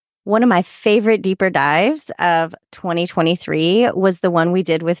One of my favorite deeper dives of 2023 was the one we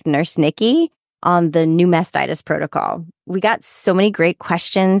did with Nurse Nikki on the new mastitis protocol. We got so many great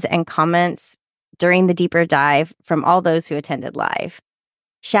questions and comments during the deeper dive from all those who attended live.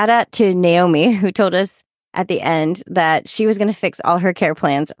 Shout out to Naomi, who told us at the end that she was going to fix all her care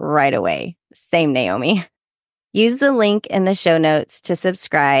plans right away. Same Naomi. Use the link in the show notes to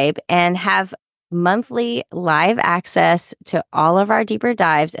subscribe and have monthly live access to all of our deeper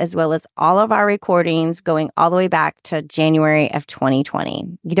dives, as well as all of our recordings going all the way back to January of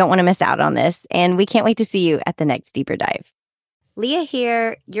 2020. You don't want to miss out on this, and we can't wait to see you at the next deeper dive. Leah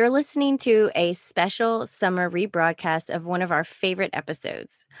here. You're listening to a special summer rebroadcast of one of our favorite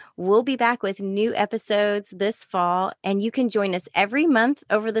episodes. We'll be back with new episodes this fall, and you can join us every month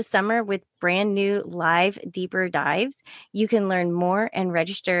over the summer with brand new live deeper dives. You can learn more and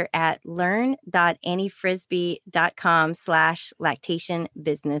register at learn.anniefrisbee.com/lactation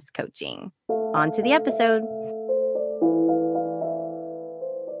business coaching. On to the episode.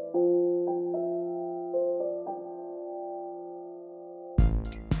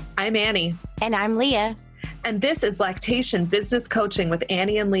 I'm Annie. And I'm Leah. And this is Lactation Business Coaching with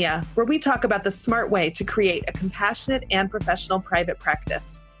Annie and Leah, where we talk about the smart way to create a compassionate and professional private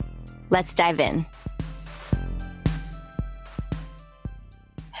practice. Let's dive in.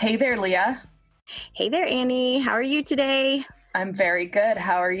 Hey there, Leah. Hey there, Annie. How are you today? I'm very good.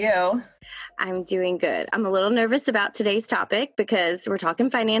 How are you? I'm doing good. I'm a little nervous about today's topic because we're talking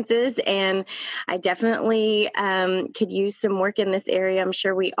finances, and I definitely could use some work in this area. I'm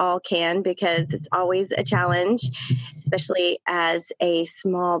sure we all can, because it's always a challenge, especially as a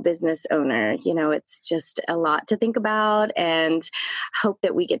small business owner. You know, it's just a lot to think about, and hope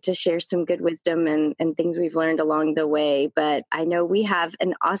that we get to share some good wisdom and things we've learned along the way. But I know we have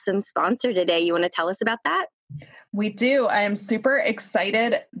an awesome sponsor today. You want to tell us about that? We do. I am super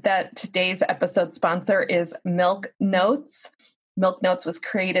excited that today's episode sponsor is Milk Notes. Milk Notes was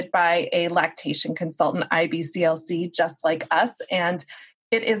created by a lactation consultant, IBCLC, just like us. And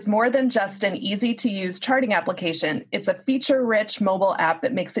it is more than just an easy-to-use charting application. It's a feature-rich mobile app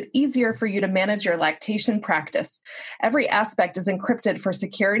that makes it easier for you to manage your lactation practice. Every aspect is encrypted for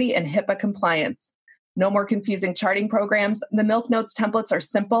security and HIPAA compliance. No more confusing charting programs. The Milk Notes templates are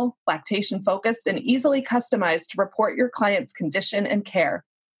simple, lactation-focused, and easily customized to report your client's condition and care.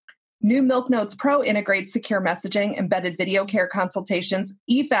 New Milk Notes Pro integrates secure messaging, embedded video care consultations,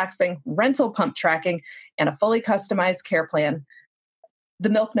 e-faxing, rental pump tracking, and a fully customized care plan. The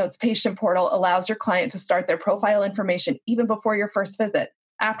Milk Notes patient portal allows your client to start their profile information even before your first visit.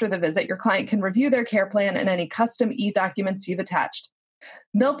 After the visit, your client can review their care plan and any custom e-documents you've attached.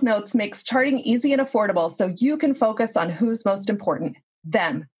 Milk Notes makes charting easy and affordable so you can focus on who's most important,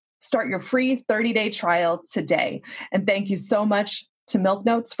 them. Start your free 30-day trial today. And thank you so much to Milk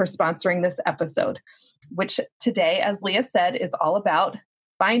Notes for sponsoring this episode, which today, as Leah said, is all about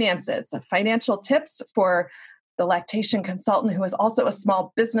finances, financial tips for the lactation consultant who is also a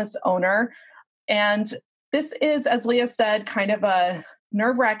small business owner. And this is, as Leah said, kind of a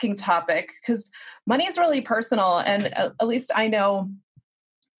nerve-wracking topic because money is really personal. And at least I know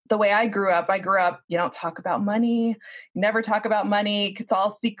the way I grew up, you don't talk about money. You never talk about money. It's all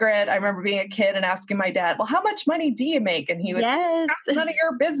secret. I remember being a kid and asking my dad, well, how much money do you make? And he would, yes, that's none of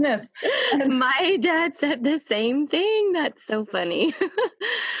your business. And my dad said the same thing. That's so funny.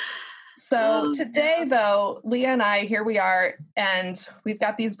 So today, though, Leah and I, here we are, and we've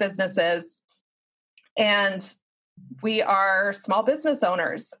got these businesses, and we are small business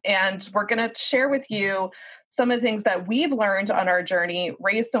owners, and we're going to share with you some of the things that we've learned on our journey,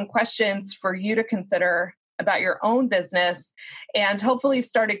 raise some questions for you to consider about your own business, and hopefully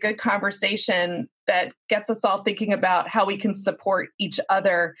start a good conversation that gets us all thinking about how we can support each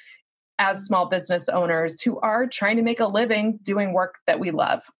other as small business owners who are trying to make a living doing work that we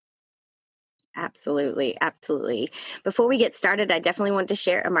love. Absolutely. Absolutely. Before we get started, I definitely want to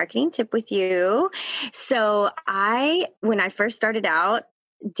share a marketing tip with you. So when I first started out,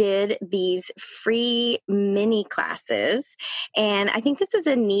 did these free mini classes. And I think this is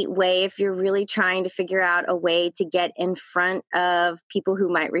a neat way if you're really trying to figure out a way to get in front of people who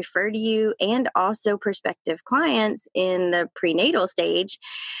might refer to you and also prospective clients in the prenatal stage.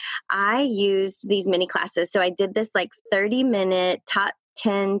 I used these mini classes. So I did this 30-minute top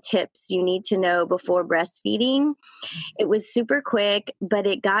 10 tips you need to know before breastfeeding. It was super quick, but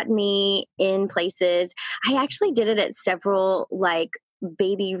it got me in places. I actually did it at several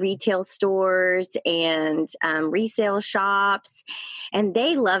baby retail stores and resale shops. And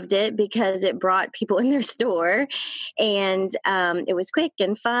they loved it because it brought people in their store, and it was quick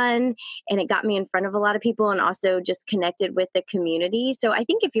and fun, and it got me in front of a lot of people and also just connected with the community. So I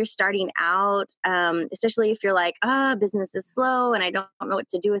think if you're starting out, especially if you're like, business is slow and I don't know what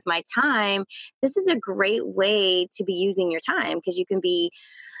to do with my time, this is a great way to be using your time, because you can be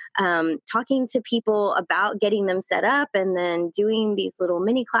talking to people about getting them set up and then doing these little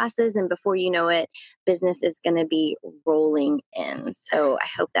mini classes. And before you know it, business is going to be rolling in. So I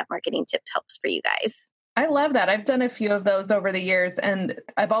hope that marketing tip helps for you guys. I love that. I've done a few of those over the years, and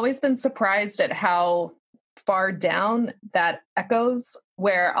I've always been surprised at how far down that echoes,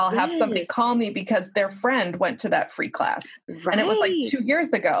 where I'll have somebody call me because their friend went to that free class. Right. And it was like 2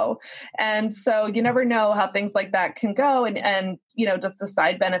 years ago. And so you never know how things like that can go. And just the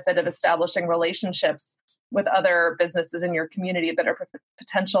side benefit of establishing relationships with other businesses in your community that are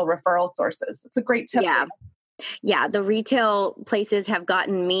potential referral sources. It's a great tip. Yeah, the retail places have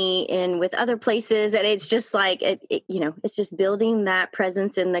gotten me in with other places, and it's just like it's just building that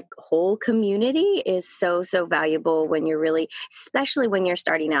presence in the whole community is so valuable when you're really, especially when you're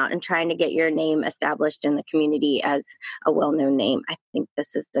starting out and trying to get your name established in the community as a well-known name. I think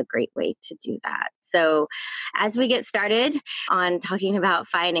this is a great way to do that. So, as we get started on talking about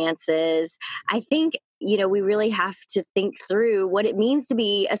finances, I think we really have to think through what it means to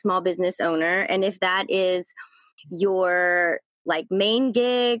be a small business owner, and if that is your main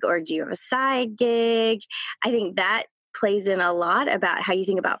gig, or do you have a side gig? I think that plays in a lot about how you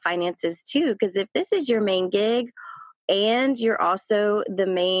think about finances too. Because if this is your main gig and you're also the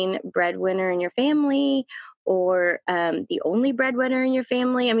main breadwinner in your family, or the only breadwinner in your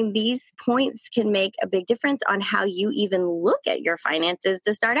family, I mean, these points can make a big difference on how you even look at your finances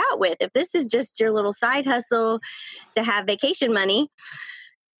to start out with. If this is just your little side hustle to have vacation money,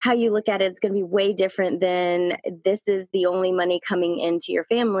 how you look at it is going to be way different than this is the only money coming into your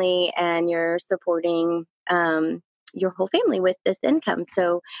family and you're supporting your whole family with this income.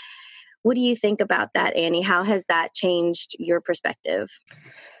 So what do you think about that, Annie? How has that changed your perspective?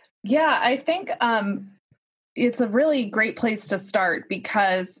 Yeah, I think it's a really great place to start,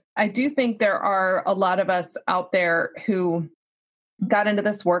 because I do think there are a lot of us out there who got into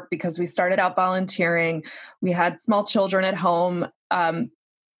this work because we started out volunteering. We had small children at home.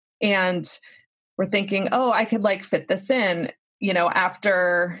 And we're thinking, I could fit this in,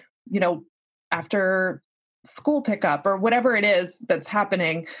 after school pickup or whatever it is that's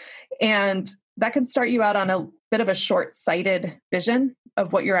happening. And that can start you out on a bit of a short-sighted vision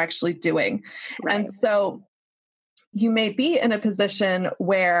of what you're actually doing. Right. And so you may be in a position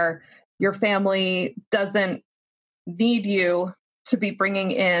where your family doesn't need you to be bringing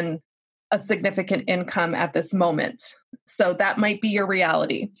in a significant income at this moment. So that might be your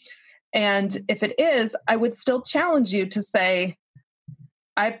reality. And if it is, I would still challenge you to say,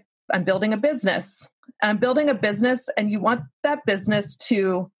 I'm building a business. I'm building a business, and you want that business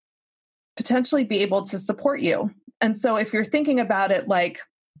to potentially be able to support you. And so if you're thinking about it like,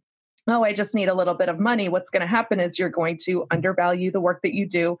 I just need a little bit of money, what's going to happen is you're going to undervalue the work that you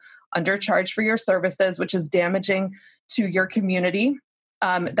do, undercharge for your services, which is damaging to your community.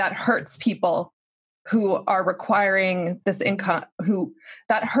 That hurts people who are requiring this income,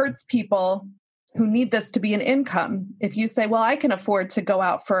 that hurts people who need this to be an income. If you say, I can afford to go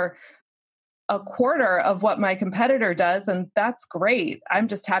out for a quarter of what my competitor does, and that's great, I'm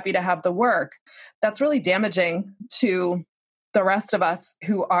just happy to have the work. That's really damaging to the rest of us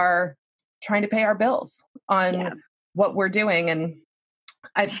who are trying to pay our bills on what we're doing. And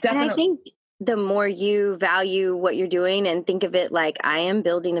I think the more you value what you're doing and think of it like, I am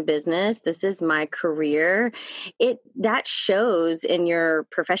building a business, this is my career, that shows in your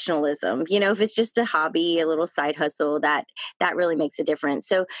professionalism. If it's just a hobby, a little side hustle, that really makes a difference.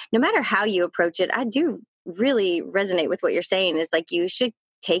 So no matter how you approach it, I do really resonate with what you're saying, is you should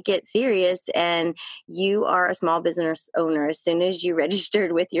take it serious, and you are a small business owner. As soon as you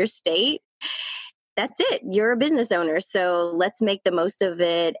registered with your state, that's it. You're a business owner. So let's make the most of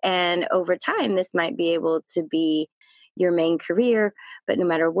it. And over time, this might be able to be your main career, but no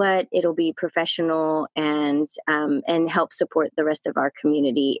matter what, it'll be professional and help support the rest of our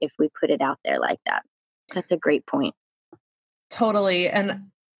community if we put it out there like that. That's a great point. Totally. And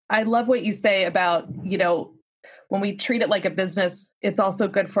I love what you say about, when we treat it like a business, it's also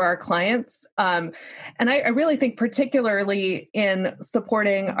good for our clients. And I really think particularly in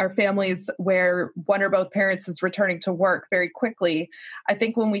supporting our families where one or both parents is returning to work very quickly, I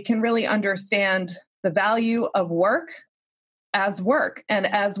think when we can really understand the value of work as work and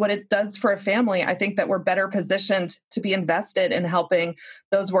as what it does for a family. I think that we're better positioned to be invested in helping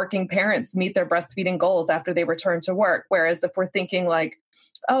those working parents meet their breastfeeding goals after they return to work. Whereas if we're thinking like,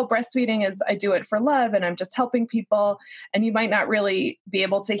 oh, breastfeeding is, I do it for love and I'm just helping people. And you might not really be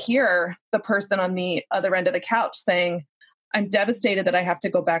able to hear the person on the other end of the couch saying, I'm devastated that I have to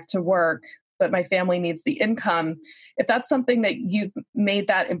go back to work, but my family needs the income. If that's something that you've made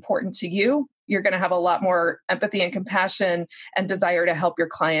that important to you, you're going to have a lot more empathy and compassion and desire to help your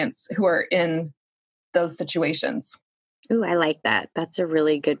clients who are in those situations. Ooh, I like that. That's a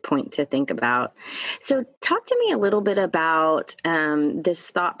really good point to think about. So talk to me a little bit about this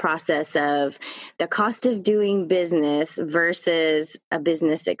thought process of the cost of doing business versus a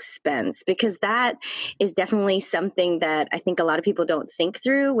business expense, because that is definitely something that I think a lot of people don't think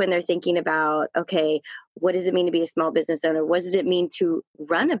through when they're thinking about, okay, what does it mean to be a small business owner? What does it mean to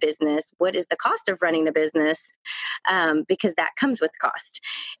run a business? What is the cost of running a business? Because that comes with cost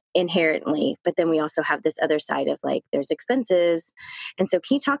inherently, but then we also have this other side of like there's expenses. And so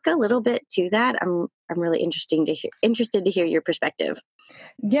can you talk a little bit to that? I'm really interested to hear your perspective.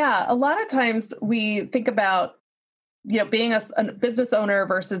 Yeah, a lot of times we think about being a business owner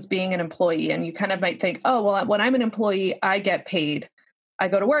versus being an employee, and you kind of might think, oh, well, when I'm an employee, I get paid. I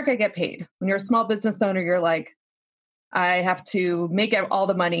go to work, I get paid. When you're a small business owner, you're like, I have to make all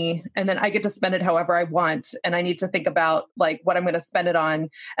the money and then I get to spend it however I want. And I need to think about like what I'm going to spend it on,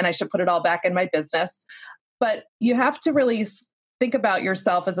 and I should put it all back in my business. But you have to really think about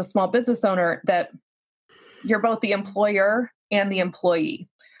yourself as a small business owner, that you're both the employer and the employee.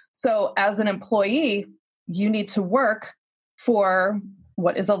 So as an employee, you need to work for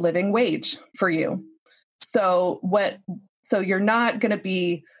what is a living wage for you. So you're not going to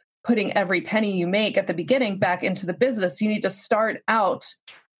be putting every penny you make at the beginning back into the business. You need to start out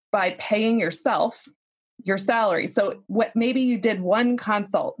by paying yourself your salary. So maybe you did one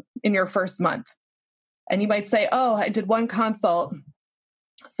consult in your first month, and you might say, oh, I did one consult,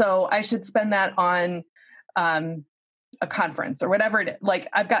 so I should spend that on a conference or whatever it is. Like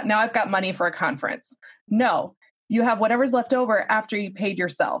I've got money for a conference. No, you have whatever's left over after you paid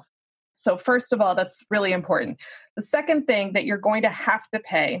yourself. So first of all, that's really important. The second thing that you're going to have to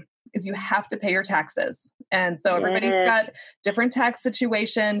pay is you have to pay your taxes. And so everybody's got different tax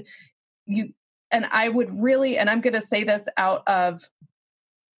situation. And I'm going to say this out of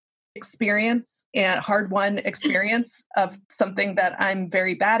experience and hard-won experience of something that I'm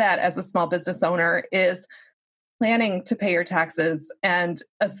very bad at as a small business owner, is planning to pay your taxes and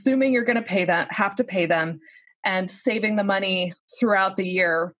assuming you're going to have to pay them, and saving the money throughout the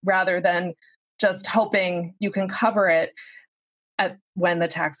year rather than just hoping you can cover it when the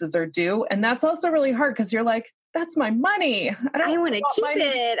taxes are due. And that's also really hard because you're like, that's my money. I want to keep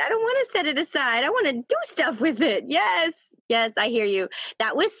it. I don't want to set it aside. I want to do stuff with it. Yes. Yes, I hear you.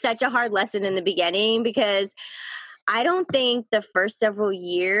 That was such a hard lesson in the beginning, because I don't think the first several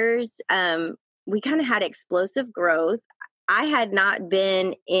years, we kind of had explosive growth. I had not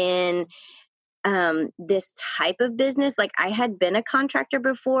been in this type of business. Like I had been a contractor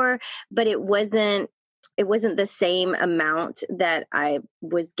before, but it wasn't the same amount that I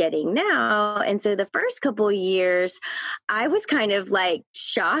was getting now. And so the first couple of years, I was kind of like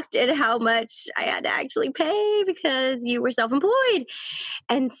shocked at how much I had to actually pay because you were self-employed.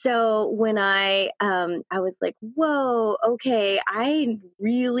 And so when I was like, whoa, okay, I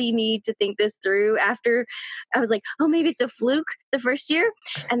really need to think this through. After I was like, oh, maybe it's a fluke the first year.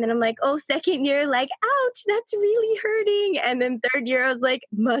 And then I'm like, oh, second year, like, ouch, that's really hurting. And then third year, I was like,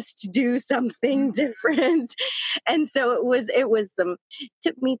 must do something different. And so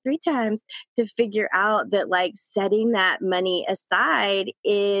took me 3 times to figure out that like setting that money aside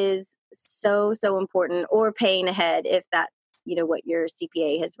is so, so important, or paying ahead if that's, what your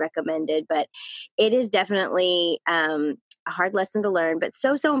CPA has recommended. But it is definitely a hard lesson to learn, but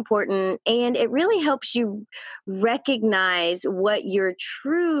so, so important. And it really helps you recognize what your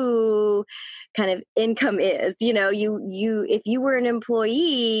true kind of income is. If you were an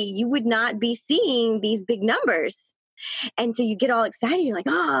employee, you would not be seeing these big numbers. And so you get all excited. You're like,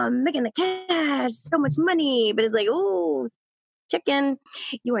 oh, I'm making the cash, so much money. But it's like, oh, chicken,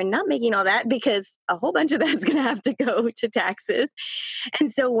 you are not making all that, because a whole bunch of that's going to have to go to taxes.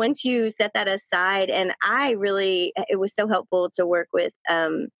 And so once you set that aside, and it was so helpful to work with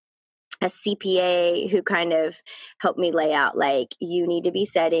a CPA who kind of helped me lay out, like, you need to be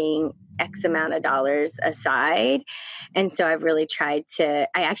setting X amount of dollars aside. And so I've really tried I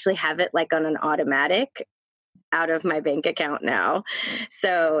actually have it like on an automatic out of my bank account now.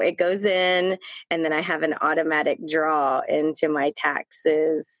 So it goes in, and then I have an automatic draw into my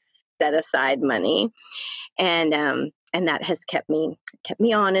taxes set aside money. And And that has kept me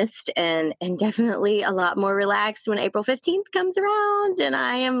honest and definitely a lot more relaxed when April 15th comes around and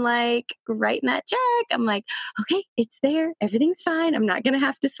I am like writing that check. I'm like, okay, it's there. Everything's fine. I'm not going to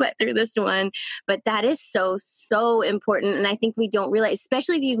have to sweat through this one. But that is so important. And I think we don't realize,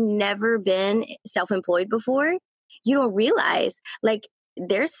 especially if you've never been self-employed before, you don't realize like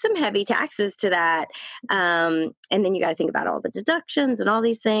there's some heavy taxes to that. And then you got to think about all the deductions and all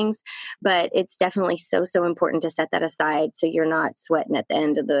these things. But it's definitely so important to set that aside so you're not sweating at the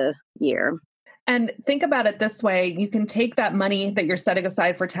end of the year. And think about it this way. You can take that money that you're setting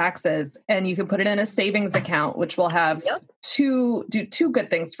aside for taxes and you can put it in a savings account, which will have two good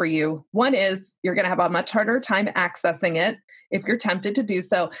things for you. One is you're going to have a much harder time accessing it if you're tempted to do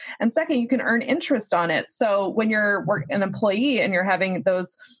so. And second, you can earn interest on it. So when you're an employee and you're having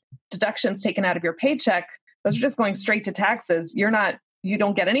those deductions taken out of your paycheck, those are just going straight to taxes. You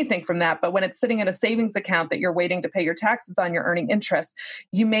don't get anything from that. But when it's sitting in a savings account that you're waiting to pay your taxes on, you're earning interest.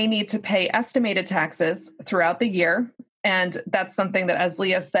 You may need to pay estimated taxes throughout the year. And that's something that, as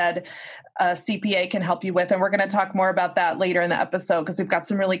Leah said, a CPA can help you with. And we're going to talk more about that later in the episode because we've got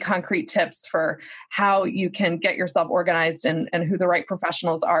some really concrete tips for how you can get yourself organized and who the right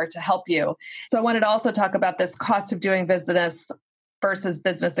professionals are to help you. So I wanted to also talk about this cost of doing business versus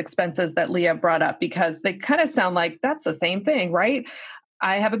business expenses that Leah brought up, because they kind of sound like that's the same thing, right?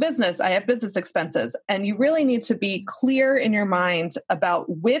 I have a business, I have business expenses, and you really need to be clear in your mind about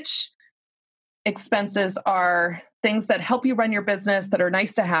which expenses are things that help you run your business that are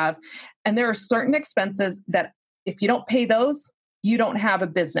nice to have. And there are certain expenses that if you don't pay those, you don't have a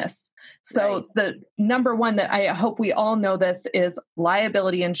business. So right. The number one that I hope we all know this is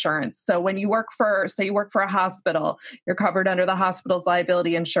liability insurance. So when you work for, say you work for a hospital, you're covered under the hospital's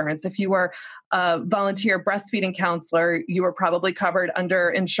liability insurance. If you were a volunteer breastfeeding counselor, you were probably covered under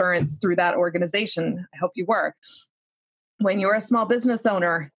insurance through that organization. I hope you were. When you're a small business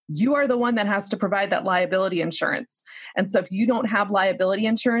owner, you are the one that has to provide that liability insurance. And so if you don't have liability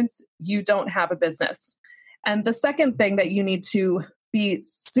insurance, you don't have a business. And the second thing that you need to be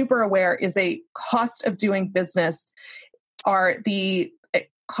super aware is a cost of doing business are the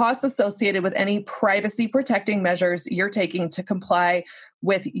costs associated with any privacy protecting measures you're taking to comply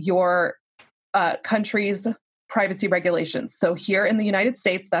with your country's privacy regulations. So here in the United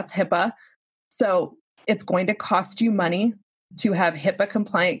States, that's HIPAA. So it's going to cost you money to have HIPAA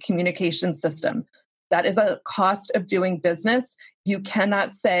compliant communication system. That is a cost of doing business. You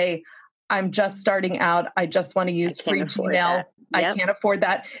cannot say, I'm just starting out. I just want to use free Gmail. Yep. I can't afford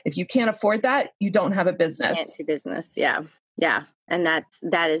that. If you can't afford that, you don't have a business. Can't do business. Yeah. Yeah. And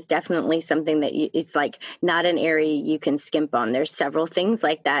that is definitely something that it's like not an area you can skimp on. There's several things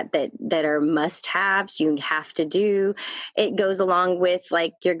like that are must-haves you have to do. It goes along with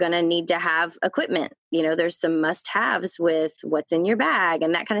like you're going to need to have equipment. You know, there's some must-haves with what's in your bag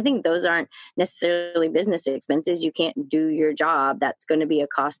and that kind of thing. Those aren't necessarily business expenses. You can't do your job. That's going to be a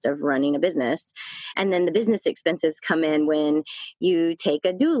cost of running a business. And then the business expenses come in when you take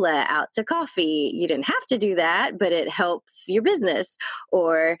a doula out to coffee. You didn't have to do that, but it helps your business.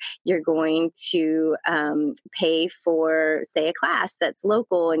 Or you're going to pay for, say, a class that's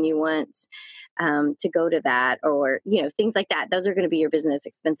local and you want to go to that, or, you know, things like that. Those are going to be your business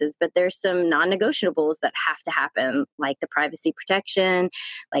expenses. But there's some non-negotiables that have to happen, like the privacy protection,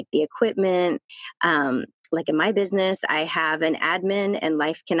 like the equipment. Like in my business, I have an admin and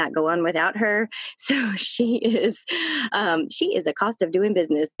life cannot go on without her. So she is a cost of doing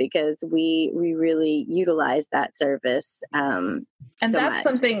business because we really utilize that service. And that's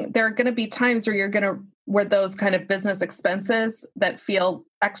something, there are going to be times where those kind of business expenses that feel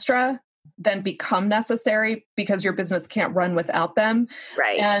extra then become necessary because your business can't run without them.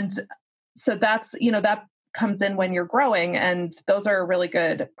 Right. And so that's, that comes in when you're growing, and those are really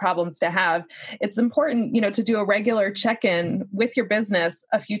good problems to have. It's important, to do a regular check-in with your business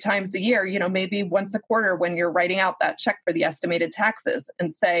a few times a year, maybe once a quarter when you're writing out that check for the estimated taxes,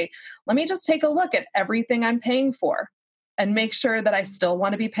 and say, let me just take a look at everything I'm paying for and make sure that I still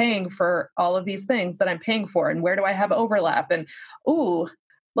want to be paying for all of these things that I'm paying for, and where do I have overlap? And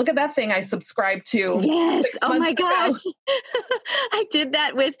look at that thing I subscribed to. Yes. Oh my gosh. I did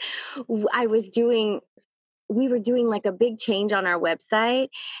that we were doing like a big change on our website.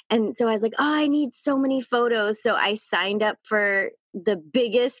 And so I was like, I need so many photos. So I signed up for the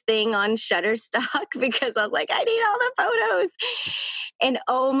biggest thing on Shutterstock because I was like, I need all the photos. And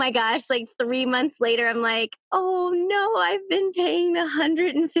oh my gosh, like 3 months later, I'm like, oh no, I've been paying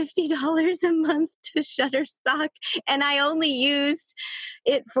 $150 a month to Shutterstock. And I only used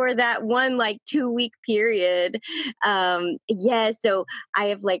it for that one like 2-week period. So I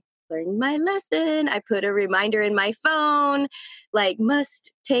have like learned my lesson. I put a reminder in my phone, like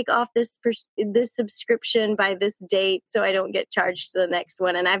must take off this subscription by this date so I don't get charged to the next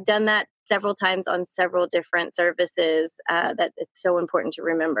one. And I've done that several times on several different services that it's so important to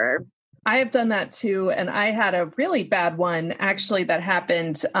remember. I have done that too. And I had a really bad one actually that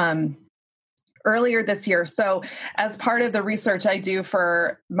happened earlier this year. So as part of the research I do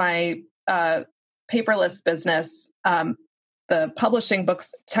for my paperless business, the publishing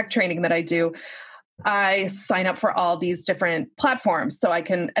books, tech training that I do, I sign up for all these different platforms. So I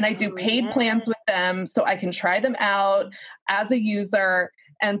can, and I do paid plans with them so I can try them out as a user.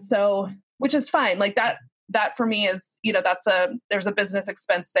 And so, which is fine. Like that for me is, there's a business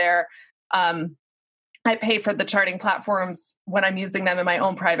expense there. I pay for the charting platforms when I'm using them in my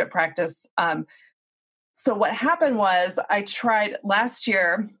own private practice. So what happened was I tried last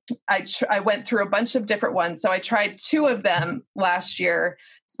year, I went through a bunch of different ones. So I tried 2 of them last year,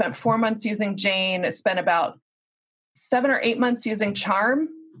 spent 4 months using Jane, spent about 7 or 8 months using Charm.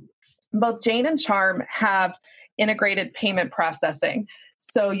 Both Jane and Charm have integrated payment processing.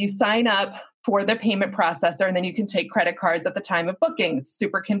 So you sign up for the payment processor and then you can take credit cards at the time of booking. It's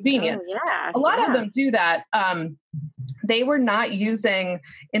super convenient. Oh, yeah. A lot of them do that. They were not using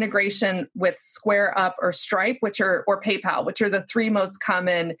integration with Square Up or Stripe, or PayPal, which are the 3 most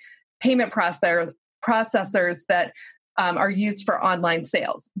common payment processors that are used for online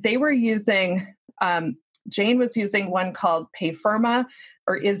sales. They were using, Jane was using one called Payfirma,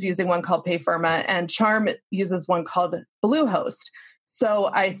 or is using one called Payfirma, and Charm uses one called Bluehost. So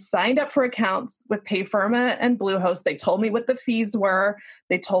I signed up for accounts with Payfirma and Bluehost. They told me what the fees were.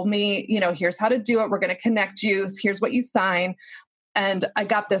 They told me, here's how to do it. We're going to connect you. Here's what you sign. And I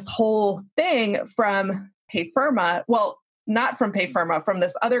got this whole thing from Payfirma. Well, not from Payfirma, from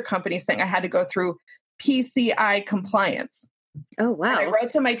this other company saying I had to go through PCI compliance. Oh, wow. And I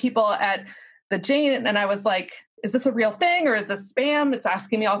wrote to my people at the Jane and I was like, is this a real thing or is this spam? It's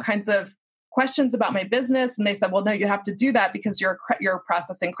asking me all kinds of questions about my business. And they said, well, no, you have to do that because you're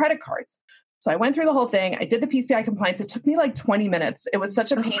processing credit cards. So I went through the whole thing. I did the PCI compliance. It took me like 20 minutes. It was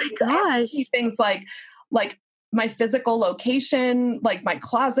such a pain. Oh my gosh. Things like my physical location, like my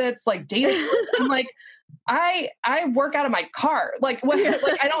closets, like data. I'm like, I work out of my car. Like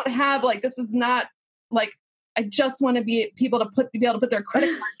I don't have this is not like, I just want to be able to put their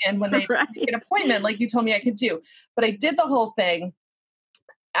credit card in when they make an appointment, like you told me I could do. But I did the whole thing.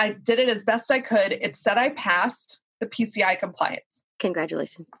 I did it as best I could. It said I passed the PCI compliance.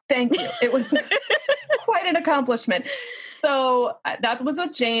 Congratulations. Thank you. It was quite an accomplishment. So that was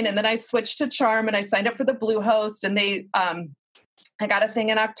with Jane. And then I switched to Charm and I signed up for the Bluehost. And I got a thing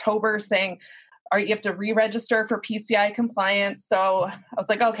in October saying, you have to re-register for PCI compliance. So I was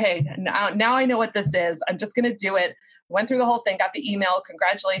like, okay, now I know what this is. I'm just going to do it. Went through the whole thing, got the email.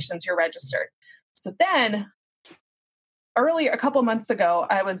 Congratulations, you're registered. So then a couple months ago,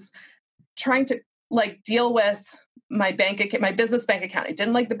 I was trying to deal with my business bank account. I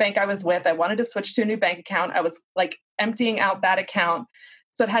didn't like the bank I was with. I wanted to switch to a new bank account. I was emptying out that account.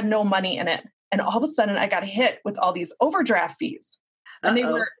 So it had no money in it. And all of a sudden I got hit with all these overdraft fees. And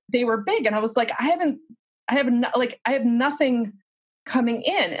they were big. And I was like, I have nothing coming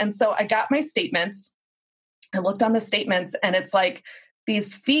in. And so I got my statements. I looked on the statements and it's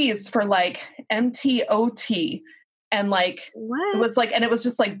these fees for MTOT and what? It was and it was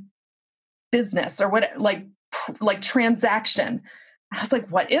just business or what, transaction. I was like,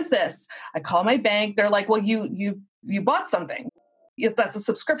 what is this? I call my bank. They're like, well, you bought something. That's a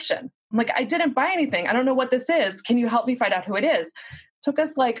subscription. I'm like, I didn't buy anything. I don't know what this is. Can you help me find out who it is? Took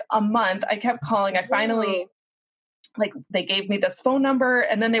us a month. I kept calling. I finally, they gave me this phone number.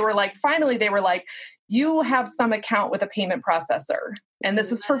 And then they were you have some account with a payment processor and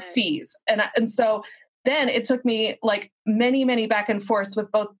this is for fees. And so then it took me many, many back and forth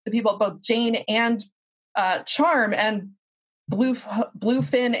with both the people, both Jane and Charm and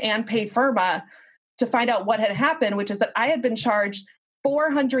Bluefin and Payfirma to find out what had happened, which is that I had been charged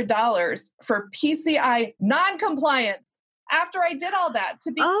 $400 for PCI non-compliance after I did all that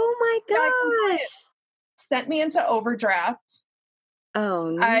to be. Oh my gosh. Sent me into overdraft. Oh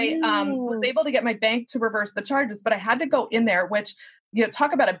no. I was able to get my bank to reverse the charges, but I had to go in there, which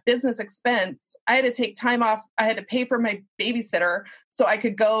talk about a business expense. I had to take time off. I had to pay for my babysitter so I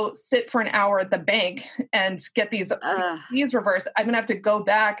could go sit for an hour at the bank and get these fees reversed. I'm going to have to go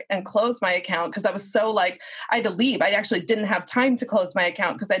back and close my account because I was so I had to leave. I actually didn't have time to close my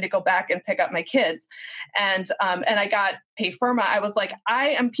account because I had to go back and pick up my kids. And I got Payfirma. I was like, I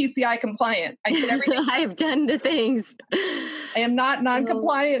am PCI compliant. I did everything. I've done the things. I am not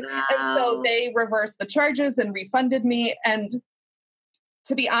non-compliant. Oh, wow. And so they reversed the charges and refunded me. And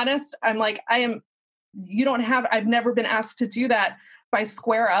to be honest, I'm like, I've never been asked to do that by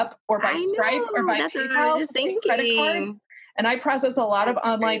SquareUp or by Stripe or by That's what I PayPal was just to take credit thinking. cards. And I process a lot of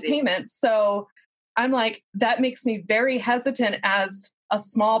online payments. So I'm like, that makes me very hesitant as a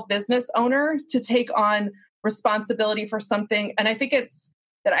small business owner to take on responsibility for something. And I think it's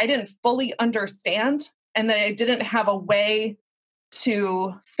that I didn't fully understand and that I didn't have a way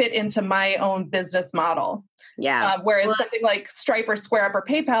to fit into my own business model. Yeah. Whereas something like Stripe or SquareUp or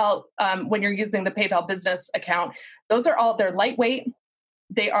PayPal, when you're using the PayPal business account, they're lightweight.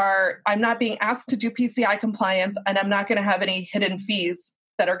 I'm not being asked to do PCI compliance, and I'm not going to have any hidden fees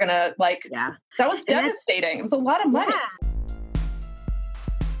that are going to that was devastating. It was a lot of money. Yeah.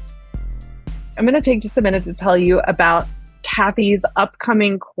 I'm going to take just a minute to tell you about Kathy's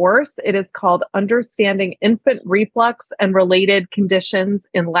upcoming course. It is called Understanding Infant Reflux and Related Conditions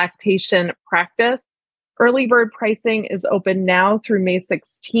in Lactation Practice. Early bird pricing is open now through May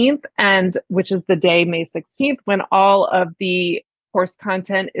 16th, and which is the day, May 16th, when all of the course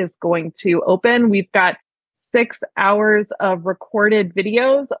content is going to open. We've got 6 hours of recorded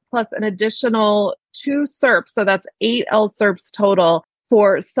videos plus an additional 2 SERPs. So that's 8 LSERPs total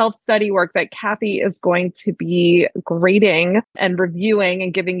for self-study work that Kathy is going to be grading and reviewing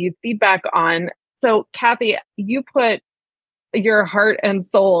and giving you feedback on. So Kathy, you put your heart and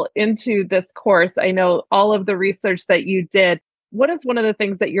soul into this course. I know all of the research that you did. What is one of the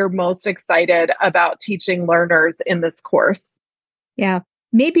things that you're most excited about teaching learners in this course? Yeah,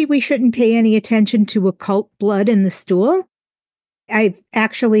 maybe we shouldn't pay any attention to occult blood in the stool. I've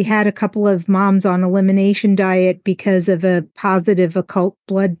actually had a couple of moms on elimination diet because of a positive occult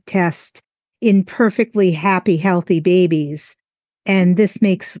blood test in perfectly happy, healthy babies. And this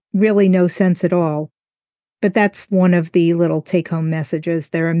makes really no sense at all. But that's one of the little take-home messages.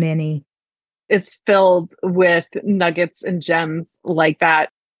 There are many. It's filled with nuggets and gems like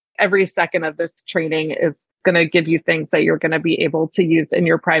that. Every second of this training is going to give you things that you're going to be able to use in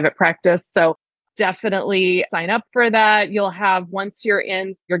your private practice. So definitely sign up for that. You'll have, once you're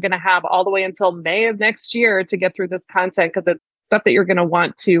in, you're going to have all the way until May of next year to get through this content because it's stuff that you're going to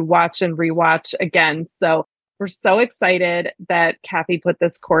want to watch and rewatch again. So we're so excited that Kathy put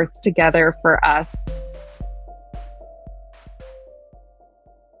this course together for us.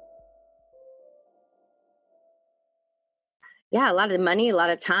 Yeah, a lot of money, a lot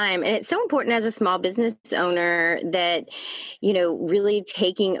of time. And it's so important as a small business owner that, really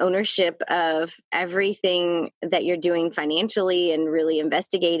taking ownership of everything that you're doing financially and really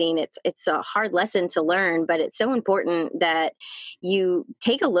investigating. It's a hard lesson to learn, but it's so important that you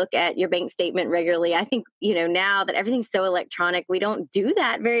take a look at your bank statement regularly. I think, now that everything's so electronic, we don't do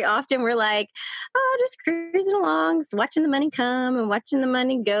that very often. We're like, oh, just cruising along, just watching the money come and watching the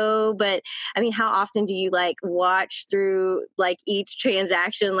money go. But I mean, how often do you watch through each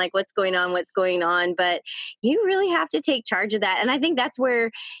transaction, what's going on, but you really have to take charge of that. And I think that's where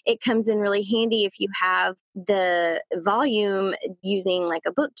it comes in really handy if you have the volume using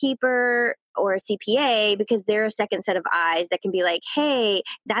a bookkeeper or a CPA, because they're a second set of eyes that can be like, hey,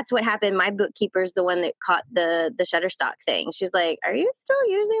 that's what happened. My bookkeeper's the one that caught the Shutterstock thing. She's like, are you still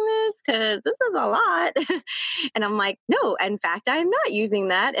using this? Because this is a lot. And I'm like, no, in fact, I'm not using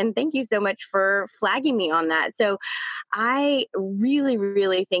that. And thank you so much for flagging me on that. So I really,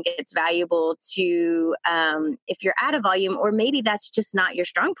 really think it's valuable to, if you're at a volume, or maybe that's just not your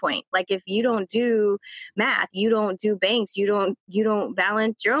strong point. If you don't do math, you don't do banks, you don't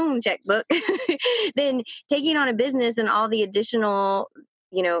balance your own checkbook, then taking on a business and all the additional,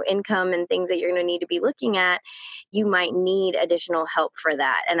 income and things that you're going to need to be looking at, you might need additional help for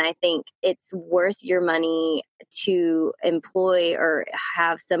that. And I think it's worth your money to employ or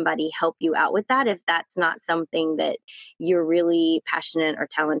have somebody help you out with that if that's not something that you're really passionate or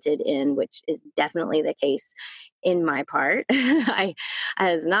talented in, which is definitely the case in my part. I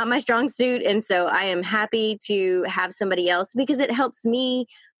is not my strong suit. And so I am happy to have somebody else because it helps me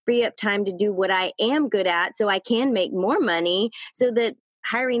free up time to do what I am good at so I can make more money, so that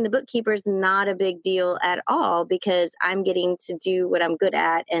hiring the bookkeeper is not a big deal at all because I'm getting to do what I'm good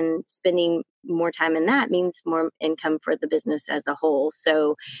at, and spending more time in that means more income for the business as a whole.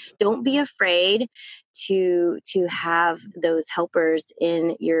 So don't be afraid to have those helpers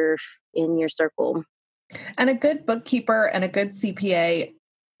in your circle. And a good bookkeeper and a good CPA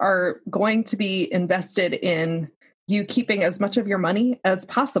are going to be invested in you keeping as much of your money as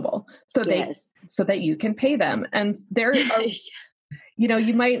possible so that you can pay them. And there are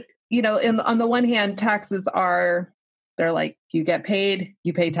you might, on the one hand, taxes they're like, you get paid,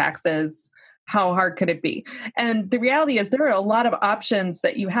 you pay taxes. How hard could it be? And the reality is there are a lot of options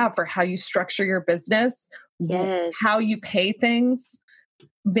that you have for how you structure your business, yes, how you pay things.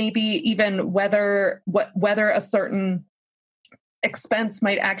 maybe even whether a certain expense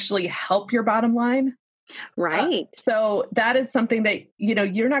might actually help your bottom line. Right. So that is something that,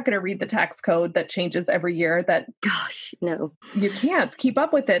 you're not going to read the tax code that changes every year. Gosh, no. You can't keep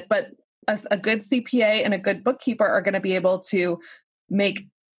up with it, but a good CPA and a good bookkeeper are going to be able to make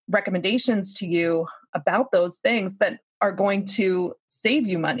recommendations to you about those things that are going to save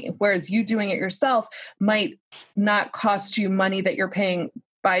you money. Whereas you doing it yourself might not cost you money that you're paying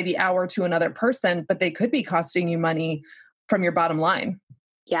by the hour to another person, but they could be costing you money from your bottom line.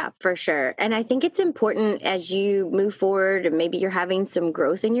 Yeah, for sure. And I think it's important as you move forward, and maybe you're having some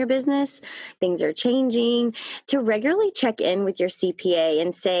growth in your business, things are changing, to regularly check in with your CPA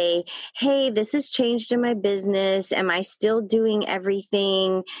and say, hey, this has changed in my business. Am I still doing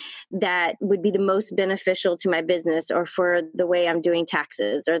everything that would be the most beneficial to my business or for the way I'm doing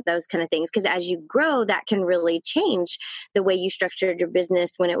taxes or those kind of things? Because as you grow, that can really change the way you structured your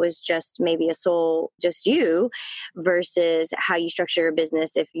business when it was just maybe just you, versus how you structure your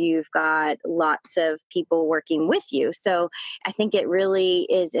business if you've got lots of people working with you. So I think it really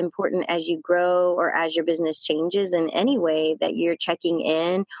is important as you grow or as your business changes in any way that you're checking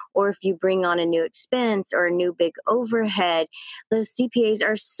in, or if you bring on a new expense or a new big overhead. Those CPAs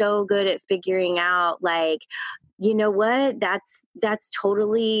are so good at figuring out, like, you know what, that's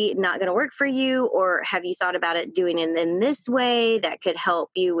totally not going to work for you, or have you thought about it doing it in this way that could help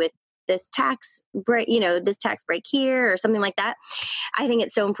you with this tax break, this tax break here or something like that. I think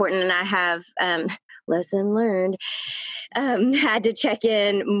it's so important. And I have, lesson learned, had to check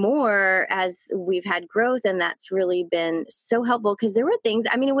in more as we've had growth. And that's really been so helpful, because there were things,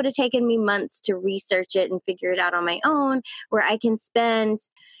 it would have taken me months to research it and figure it out on my own, where I can spend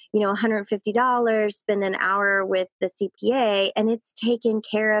 $150, spend an hour with the CPA, and it's taken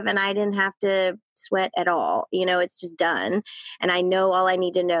care of, and I didn't have to sweat at all. It's just done, and I know all I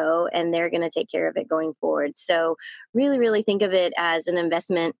need to know, and they're going to take care of it going forward. So really, really think of it as an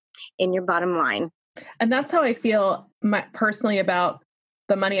investment in your bottom line. And that's how I feel personally about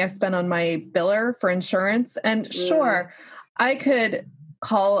the money I spend on my biller for insurance. And sure, I could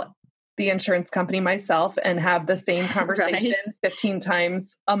call the insurance company myself and have the same conversation Right. 15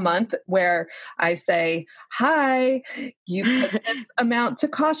 times a month, where I say, hi, you put this amount to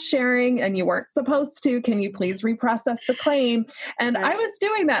cost sharing and you weren't supposed to. Can you please reprocess the claim? And Right. I was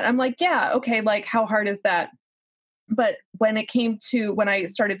doing that. I'm like, yeah, okay. Like, how hard is that? But when I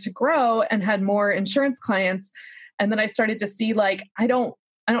started to grow and had more insurance clients, and then I started to see, like, I don't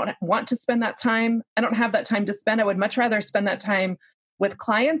want to spend that time. I don't have that time to spend. I would much rather spend that time with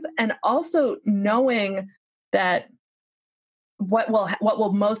clients, and also knowing that what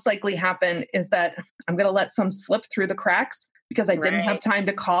will most likely happen is that I'm going to let some slip through the cracks because I didn't have time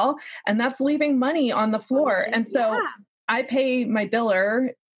to call, and that's leaving money on the floor. And so I pay my biller,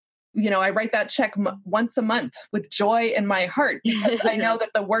 I write that check once a month with joy in my heart, because I know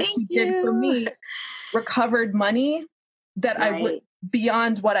that the work he did for me recovered money that I would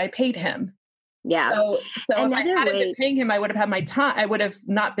beyond what I paid him. Yeah. So if I hadn't been paying him, I would have had my time. I would have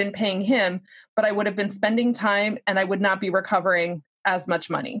not been paying him, but I would have been spending time, and I would not be recovering as much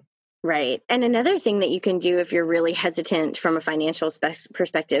money. Right. And another thing that you can do if you're really hesitant from a financial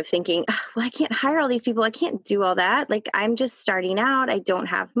perspective, thinking, well, I can't hire all these people. I can't do all that. Like, I'm just starting out. I don't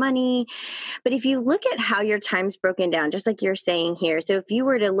have money. But if you look at how your time's broken down, just like you're saying here. So if you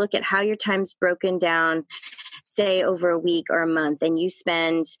were to look at how your time's broken down, say over a week or a month, and you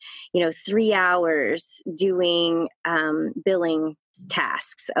spend, 3 hours doing billing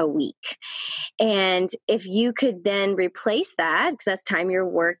tasks a week. And if you could then replace that, because that's time you're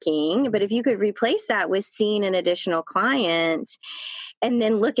working, but if you could replace that with seeing an additional client, and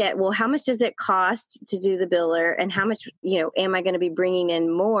then look at, well, how much does it cost to do the biller, and how much, am I going to be bringing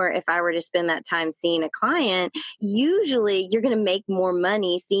in more if I were to spend that time seeing a client? Usually you're going to make more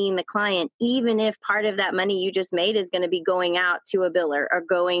money seeing the client, even if part of that money you just made is going to be going out to a biller or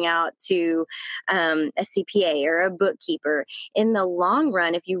going out to a CPA or a bookkeeper. In the long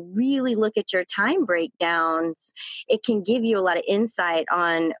run, if you really look at your time breakdowns, it can give you a lot of insight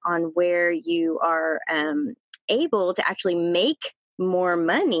on where you are able to actually make more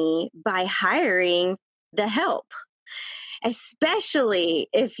money by hiring the help, especially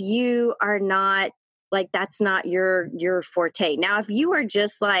if you are not, like, that's not your forte. Now, if you are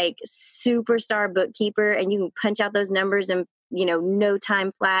just like superstar bookkeeper and you can punch out those numbers in no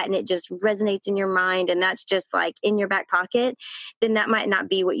time flat, and it just resonates in your mind, and that's just like in your back pocket, then that might not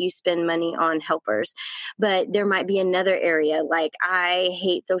be what you spend money on helpers. But there might be another area, like, I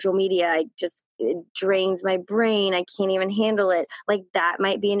hate social media. I just it drains my brain. I can't even handle it. Like that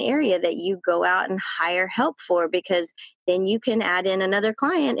might be an area that you go out and hire help for, because then you can add in another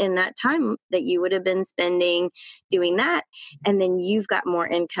client in that time that you would have been spending doing that. And then you've got more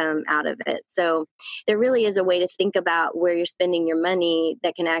income out of it. So there really is a way to think about where you're spending your money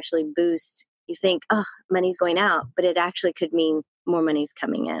that can actually boost. You think, oh, money's going out, but it actually could mean more money's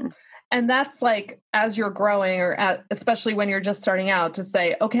coming in. And that's like, as you're growing especially when you're just starting out, to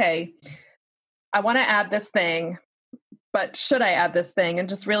say, okay, I want to add this thing, but should I add this thing? And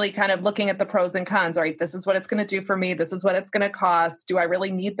just really kind of looking at the pros and cons, right? This is what it's going to do for me. This is what it's going to cost. Do I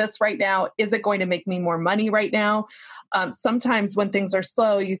really need this right now? Is it going to make me more money right now? Sometimes when things are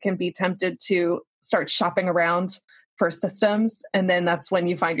slow, you can be tempted to start shopping around for systems. And then that's when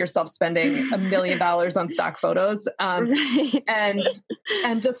you find yourself spending $1 million on stock photos. Right.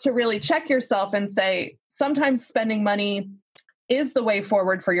 And just to really check yourself and say, sometimes spending money is the way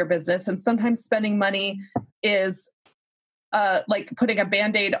forward for your business. And sometimes spending money is like putting a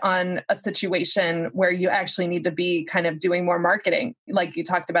Band-Aid on a situation where you actually need to be kind of doing more marketing, like you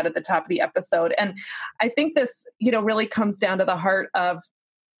talked about at the top of the episode. And I think this, really comes down to the heart of,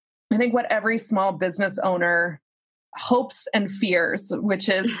 I think, what every small business owner hopes and fears, which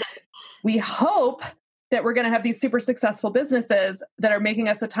is we hope that we're going to have these super successful businesses that are making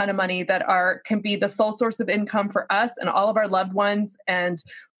us a ton of money, that can be the sole source of income for us and all of our loved ones. And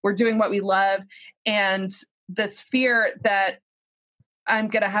we're doing what we love. And this fear that I'm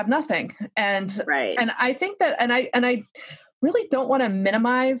going to have nothing. And, right. And I think that, and I really don't want to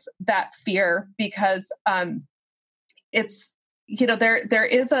minimize that fear, because it's, there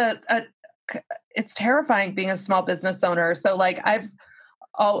is it's terrifying being a small business owner. So like I've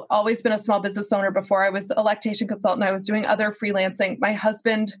always been a small business owner before I was a lactation consultant. I was doing other freelancing. My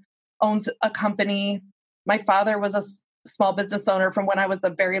husband owns a company. My father was a small business owner from when I was a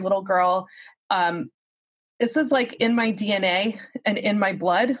very little girl. This is like in my DNA and in my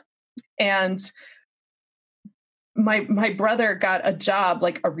blood. And my brother got a job,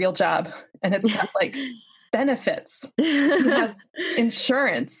 like a real job, and it's got like benefits. He has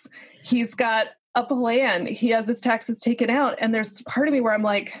insurance. He's got a plan. He has his taxes taken out. And there's part of me where I'm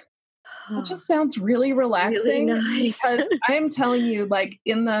like, that just sounds really relaxing. Really nice. Because I am telling you, like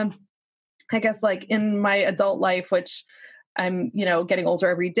in my adult life, which I'm, getting older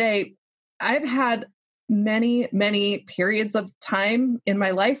every day, I've had many, many periods of time in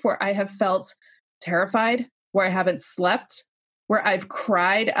my life where I have felt terrified, where I haven't slept, where I've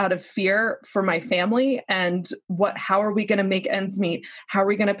cried out of fear for my family and how are we going to make ends meet? How are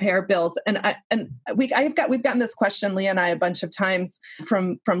we going to pay our bills? We've gotten this question, Leah and I, a bunch of times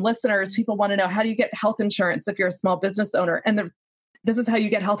from listeners. People want to know, how do you get health insurance if you're a small business owner? And this is how you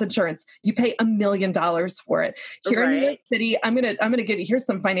get health insurance. You pay $1 million for it. Here in New York City, I'm gonna give you, here's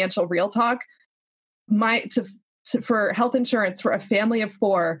some financial real talk. For health insurance for a family of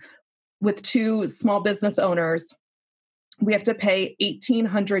 4 with 2 small business owners, we have to pay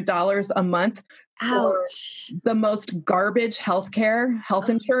 $1,800 a month for the most garbage health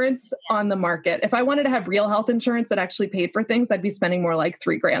insurance on the market. If I wanted to have real health insurance that actually paid for things, I'd be spending more like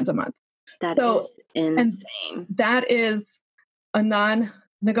 $3,000 a month. That is insane. And that is a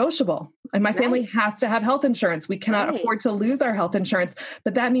non-negotiable. And my family has to have health insurance. We cannot afford to lose our health insurance,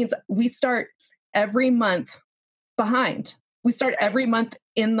 but that means we start every month behind. We start every month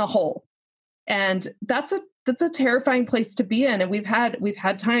in the hole. And that's a terrifying place to be in. And we've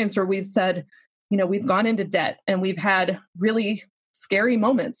had times where we've said, we've gone into debt and we've had really scary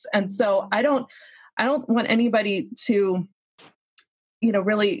moments. And so I don't want anybody to,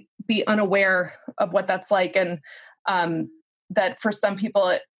 really be unaware of what that's like. And that for some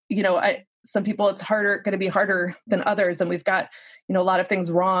people, some people it's going to be harder than others. And we've got, a lot of things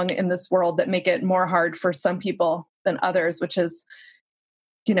wrong in this world that make it more hard for some people than others, which is,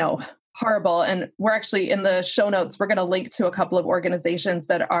 horrible. And we're actually in the show notes, we're going to link to a couple of organizations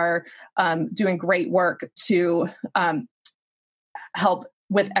that are doing great work to help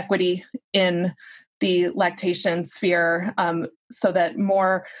with equity in the lactation sphere, so that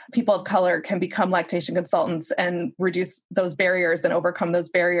more people of color can become lactation consultants and reduce those barriers and overcome those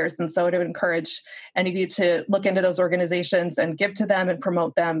barriers. And so I would encourage any of you to look into those organizations and give to them and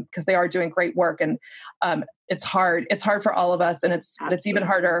promote them, because they are doing great work. And it's hard. It's hard for all of us. And it's even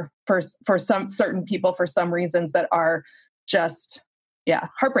harder for some certain people for some reasons that are just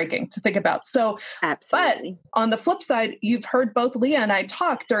heartbreaking to think about. So, absolutely. But on the flip side, you've heard both Leah and I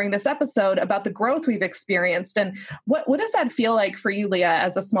talk during this episode about the growth we've experienced. And what does that feel like for you, Leah,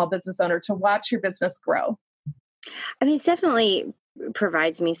 as a small business owner, to watch your business grow? I mean, it's definitely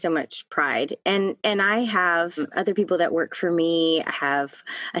provides me so much pride. And I have other people that work for me. I have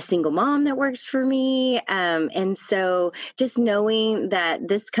a single mom that works for me. And so just knowing that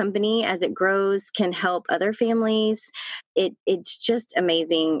this company, as it grows, can help other families, it's just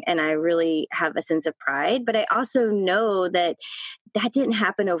amazing. And I really have a sense of pride. But I also know that didn't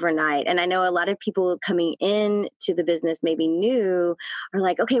happen overnight. And I know a lot of people coming into the business, maybe new, are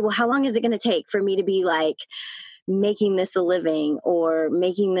like, okay, well, how long is it going to take for me to be like making this a living or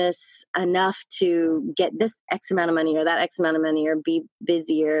making this enough to get this X amount of money or that X amount of money or be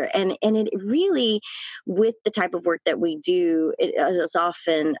busier. And it really, with the type of work that we do, it is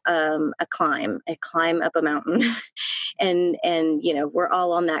often a climb up a mountain. and, we're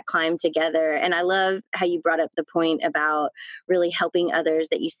all on that climb together. And I love how you brought up the point about really helping others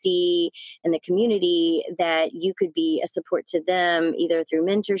that you see in the community, that you could be a support to them either through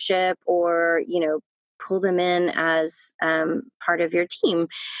mentorship or, pull them in as part of your team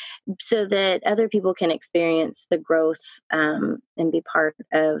so that other people can experience the growth and be part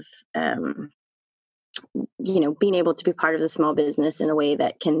of, being able to be part of the small business in a way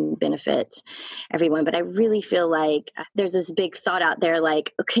that can benefit everyone. But I really feel like there's this big thought out there,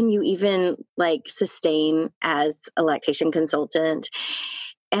 like, can you even like sustain as a lactation consultant?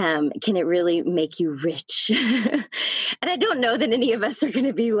 Can it really make you rich? And I don't know that any of us are going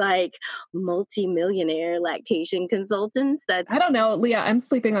to be like multi-millionaire lactation consultants. I don't know, Leah. I'm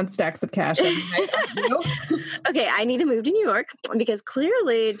sleeping on stacks of cash every night. Okay, I need to move to New York because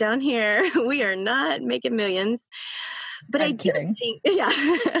clearly down here we are not making millions. But I do think,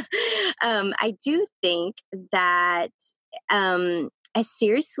 I do think that as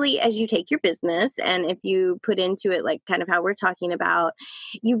seriously as you take your business, and if you put into it like kind of how we're talking about,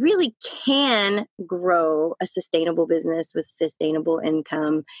 you really can grow a sustainable business with sustainable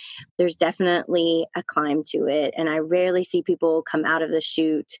income. There's definitely a climb to it. And I rarely see people come out of the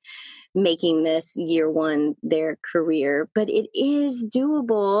chute making this year one their career, but it is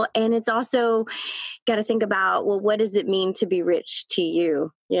doable. And it's also got to think about, well, what does it mean to be rich to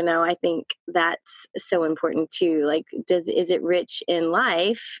you? I think that's so important too. Like, is it rich in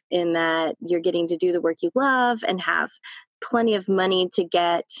life in that you're getting to do the work you love and have plenty of money to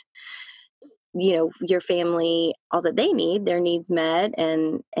get, your family all that they need, their needs met,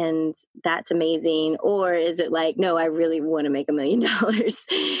 and that's amazing? Or is it like, no, I really want to make $1 million,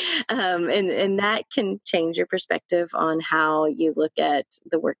 and that can change your perspective on how you look at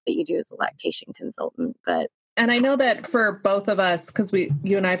the work that you do as a lactation consultant. And I know that for both of us, because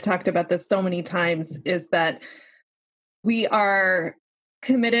you and I have talked about this so many times, is that we are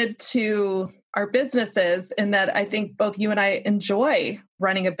committed to our businesses, and that I think both you and I enjoy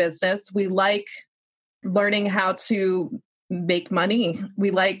running a business. We like learning how to make money.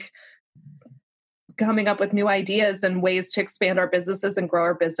 We like coming up with new ideas and ways to expand our businesses and grow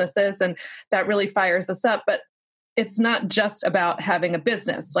our businesses. And that really fires us up. But it's not just about having a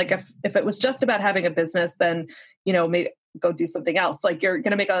business. Like if it was just about having a business, then, maybe go do something else. Like you're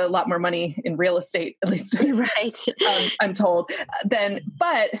going to make a lot more money in real estate, at least, right? I'm told.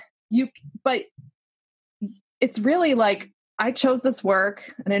 But it's really like, I chose this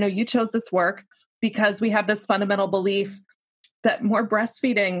work, and I know you chose this work because we have this fundamental belief that more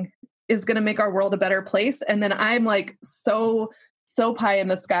breastfeeding is going to make our world a better place. And then I'm like, so pie in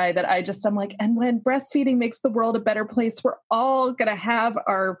the sky that I'm like, and when breastfeeding makes the world a better place, we're all going to have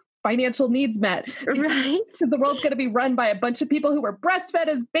our financial needs met. Right. Because the world's going to be run by a bunch of people who were breastfed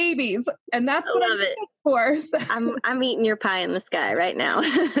as babies. And that's what I'm for. So. I'm eating your pie in the sky right now.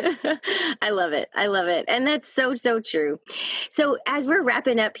 I love it. And that's so true. So as we're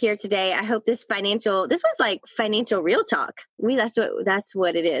wrapping up here today, I hope this was like financial real talk. That's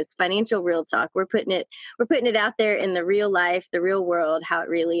what it is. Financial real talk. We're putting it out there in the real life, the real world, how it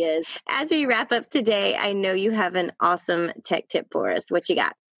really is. As we wrap up today, I know you have an awesome tech tip for us. What you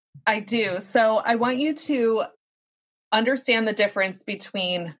got? I do. So I want you to understand the difference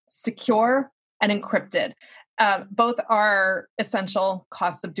between secure and encrypted. Both are essential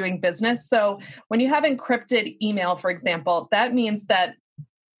costs of doing business. So when you have encrypted email, for example, that means that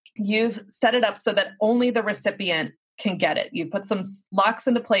you've set it up so that only the recipient can get it. You put some locks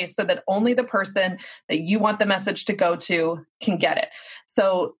into place so that only the person that you want the message to go to can get it.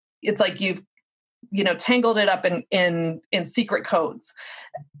 So it's like you've tangled it up in secret codes.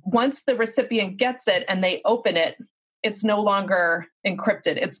 Once the recipient gets it and they open it, it's no longer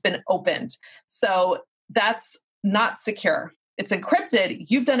encrypted. It's been opened. So that's not secure. It's encrypted.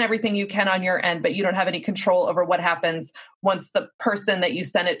 You've done everything you can on your end, but you don't have any control over what happens once the person that you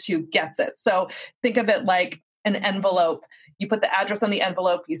send it to gets it. So think of it like an envelope. You put the address on the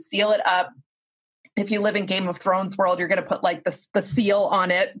envelope, you seal it up, if you live in Game of Thrones world, you're going to put like the seal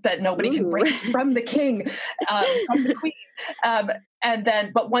on it that nobody can break from the king, from the queen.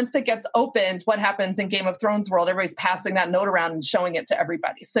 But once it gets opened, what happens in Game of Thrones world? Everybody's passing that note around and showing it to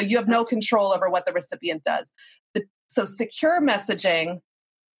everybody. So you have no control over what the recipient does. So secure messaging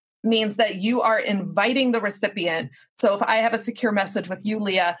means that you are inviting the recipient. So if I have a secure message with you,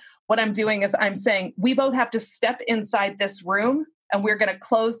 Leah, what I'm doing is I'm saying we both have to step inside this room and we're going to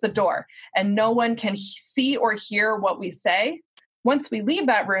close the door and no one can see or hear what we say. Once we leave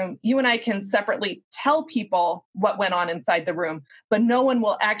that room, you and I can separately tell people what went on inside the room, but no one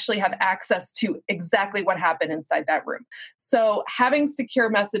will actually have access to exactly what happened inside that room. So having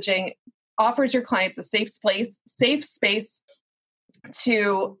secure messaging offers your clients a safe space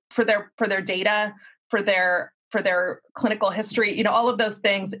for their data, for their clinical history, all of those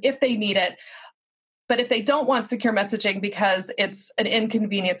things if they need it. But if they don't want secure messaging because it's an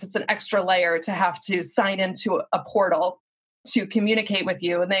inconvenience, it's an extra layer to have to sign into a portal to communicate with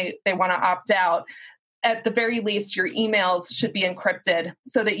you, and they want to opt out, at the very least, your emails should be encrypted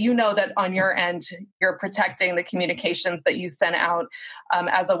so that you know that on your end, you're protecting the communications that you send out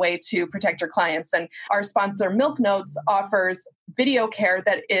as a way to protect your clients. And our sponsor, Milk Notes, offers video care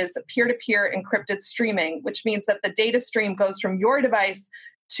that is peer-to-peer encrypted streaming, which means that the data stream goes from your device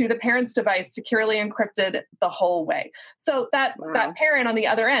to the parent's device, securely encrypted the whole way. So that parent on the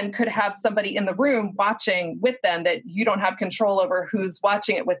other end could have somebody in the room watching with them that you don't have control over who's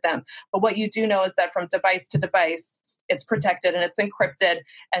watching it with them. But what you do know is that from device to device, it's protected and it's encrypted,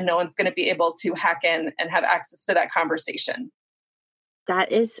 and no one's going to be able to hack in and have access to that conversation.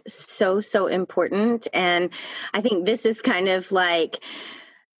 That is so, so important. And I think this is kind of like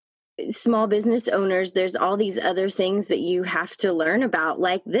small business owners, there's all these other things that you have to learn about,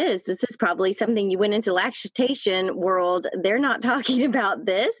 like this. This is probably something you went into lactation world. They're not talking about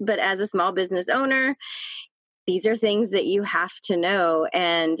this, but as a small business owner, these are things that you have to know.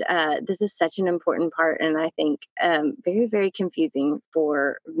 And this is such an important part. And I think very, very confusing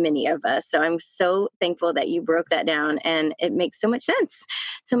for many of us. So I'm so thankful that you broke that down, and it makes so much sense.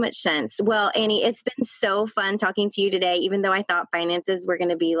 So much sense. Well, Annie, it's been so fun talking to you today. Even though I thought finances were going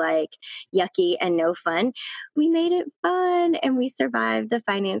to be like yucky and no fun, we made it fun and we survived the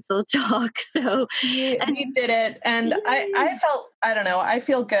financial talk. So you did it. And I felt, I don't know, I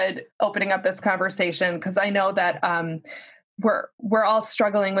feel good opening up this conversation because I know that we're all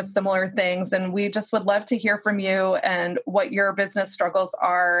struggling with similar things, and we just would love to hear from you and what your business struggles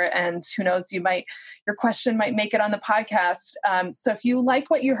are. And who knows, your question might make it on the podcast. So if you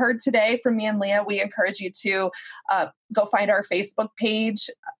like what you heard today from me and Leah, we encourage you to go find our Facebook page,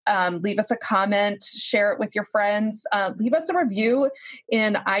 leave us a comment, share it with your friends, leave us a review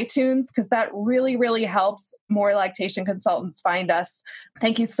in iTunes, because that really, really helps more lactation consultants find us.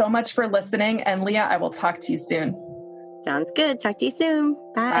 Thank you so much for listening. And Leah, I will talk to you soon. Sounds good. Talk to you soon.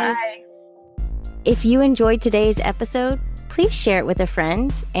 Bye. Bye. If you enjoyed today's episode, please share it with a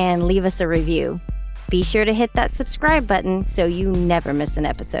friend and leave us a review. Be sure to hit that subscribe button so you never miss an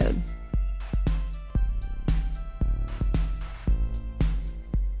episode.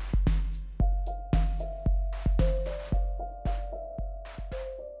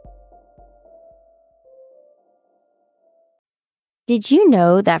 Did you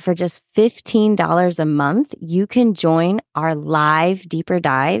know that for just $15 a month, you can join our live deeper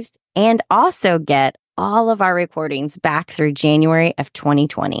dives and also get all of our recordings back through January of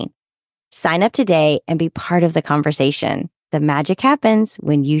 2020? Sign up today and be part of the conversation. The magic happens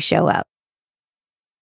when you show up.